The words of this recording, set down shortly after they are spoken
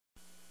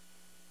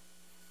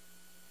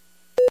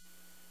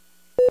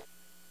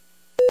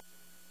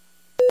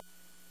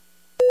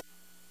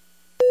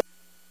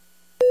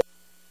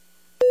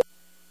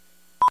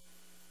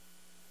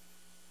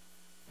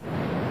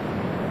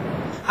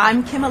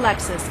I'm Kim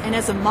Alexis, and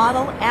as a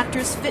model,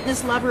 actress,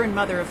 fitness lover, and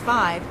mother of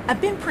 5, I've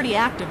been pretty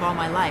active all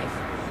my life.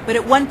 But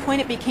at one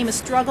point it became a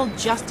struggle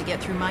just to get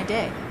through my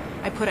day.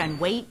 I put on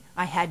weight,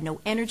 I had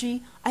no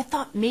energy, I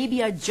thought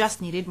maybe I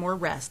just needed more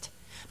rest.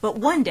 But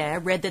one day I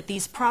read that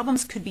these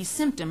problems could be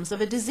symptoms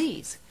of a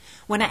disease.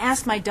 When I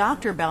asked my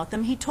doctor about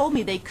them, he told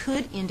me they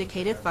could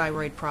indicate a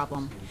thyroid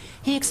problem.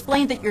 He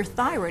explained that your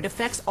thyroid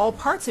affects all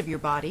parts of your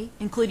body,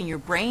 including your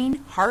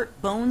brain,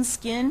 heart, bones,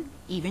 skin,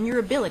 even your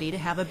ability to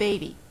have a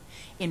baby.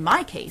 In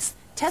my case,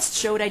 tests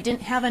showed I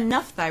didn't have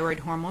enough thyroid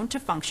hormone to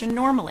function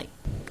normally.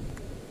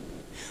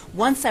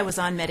 Once I was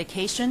on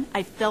medication,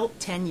 I felt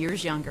 10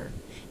 years younger.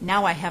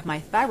 Now I have my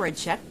thyroid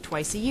checked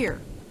twice a year.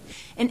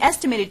 An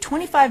estimated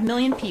 25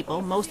 million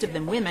people, most of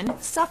them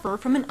women, suffer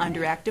from an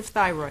underactive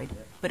thyroid,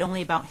 but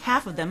only about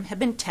half of them have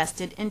been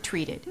tested and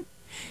treated.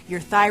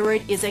 Your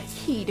thyroid is a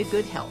key to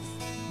good health.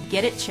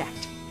 Get it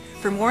checked.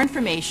 For more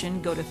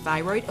information, go to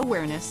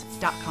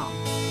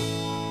thyroidawareness.com.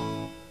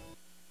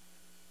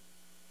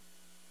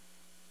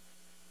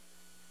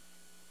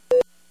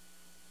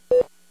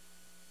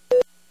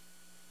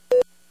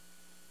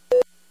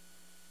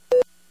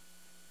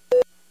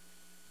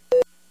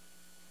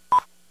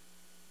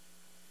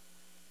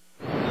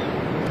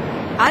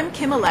 I'm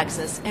Kim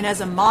Alexis, and as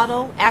a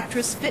model,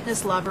 actress,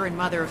 fitness lover, and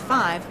mother of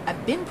 5,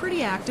 I've been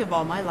pretty active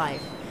all my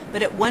life.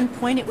 But at one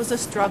point it was a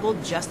struggle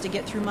just to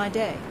get through my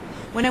day.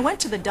 When I went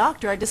to the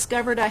doctor, I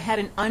discovered I had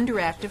an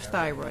underactive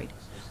thyroid.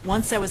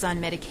 Once I was on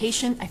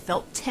medication, I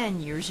felt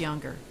 10 years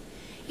younger.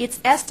 It's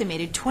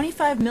estimated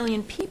 25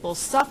 million people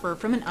suffer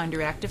from an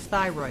underactive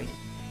thyroid.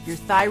 Your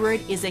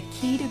thyroid is a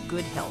key to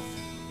good health.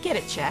 Get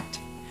it checked.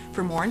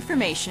 For more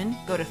information,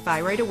 go to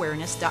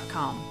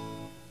thyroidawareness.com.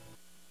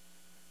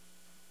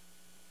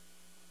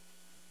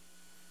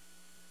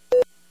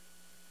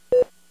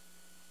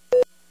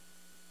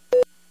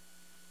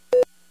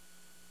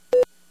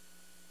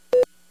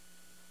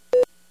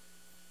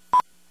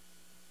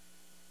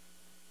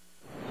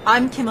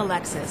 I'm Kim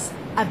Alexis.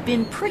 I've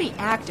been pretty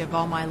active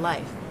all my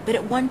life, but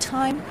at one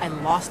time I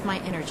lost my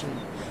energy.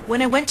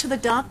 When I went to the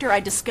doctor, I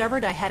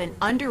discovered I had an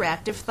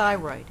underactive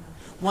thyroid.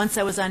 Once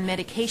I was on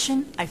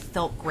medication, I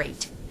felt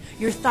great.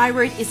 Your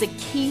thyroid is a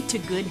key to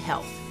good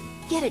health.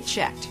 Get it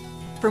checked.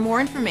 For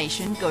more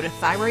information, go to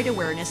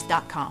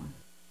thyroidawareness.com.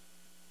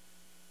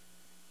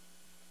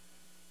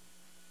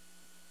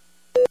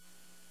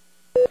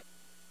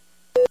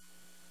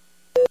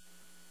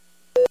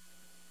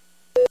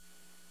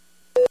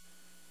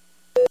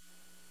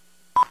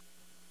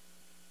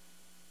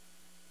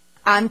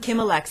 I'm Kim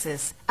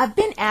Alexis. I've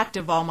been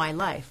active all my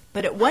life,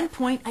 but at one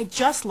point I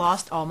just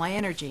lost all my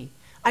energy.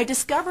 I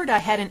discovered I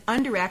had an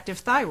underactive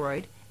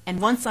thyroid,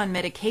 and once on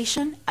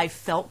medication, I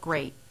felt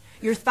great.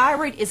 Your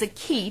thyroid is a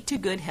key to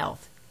good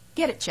health.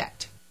 Get it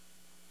checked.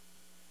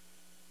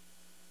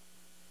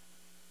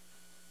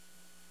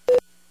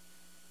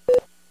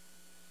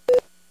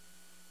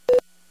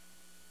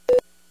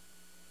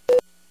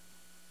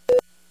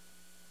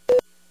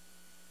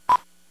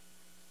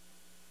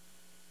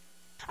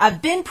 I've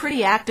been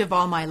pretty active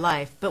all my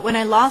life, but when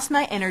I lost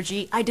my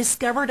energy, I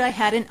discovered I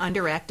had an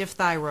underactive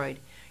thyroid.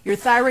 Your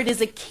thyroid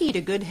is a key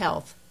to good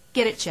health.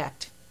 Get it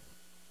checked.